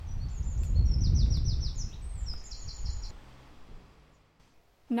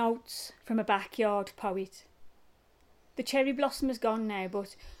Notes from a backyard poet. The cherry blossom has gone now,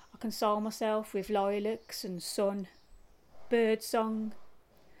 but I console myself with lilacs and sun, bird song,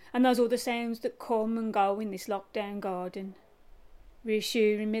 and those other sounds that come and go in this lockdown garden,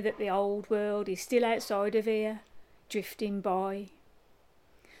 reassuring me that the old world is still outside of here, drifting by.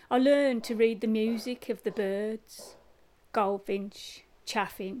 I learned to read the music of the birds, goldfinch,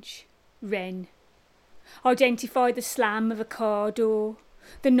 chaffinch, wren. Identify the slam of a car door,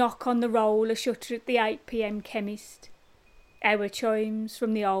 the knock on the roller shutter at the 8 p.m. chemist, hour chimes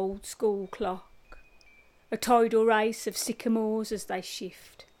from the old school clock, a tidal race of sycamores as they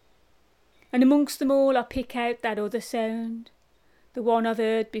shift. And amongst them all I pick out that other sound, the one I've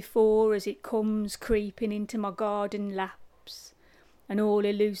heard before as it comes creeping into my garden laps, an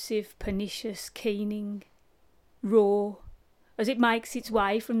all-elusive, pernicious keening, raw, as it makes its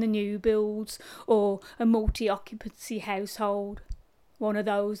way from the new builds or a multi-occupancy household, one of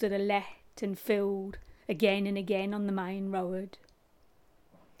those that are let and filled again and again on the main road.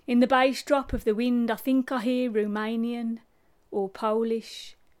 In the bass drop of the wind I think I hear Romanian or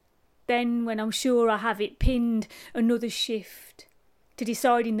Polish. Then, when I'm sure I have it pinned, another shift to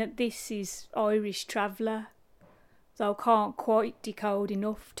deciding that this is Irish traveller, though I can't quite decode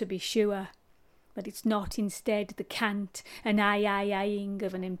enough to be sure that it's not instead the cant and ay-ay-aying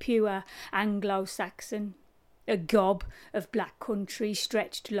of an impure Anglo-Saxon, a gob of black country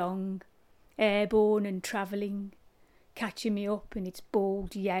stretched long, airborne and travelling, catching me up in its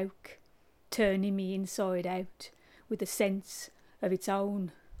bald yoke, turning me inside out with a sense of its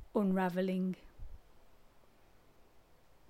own unravelling.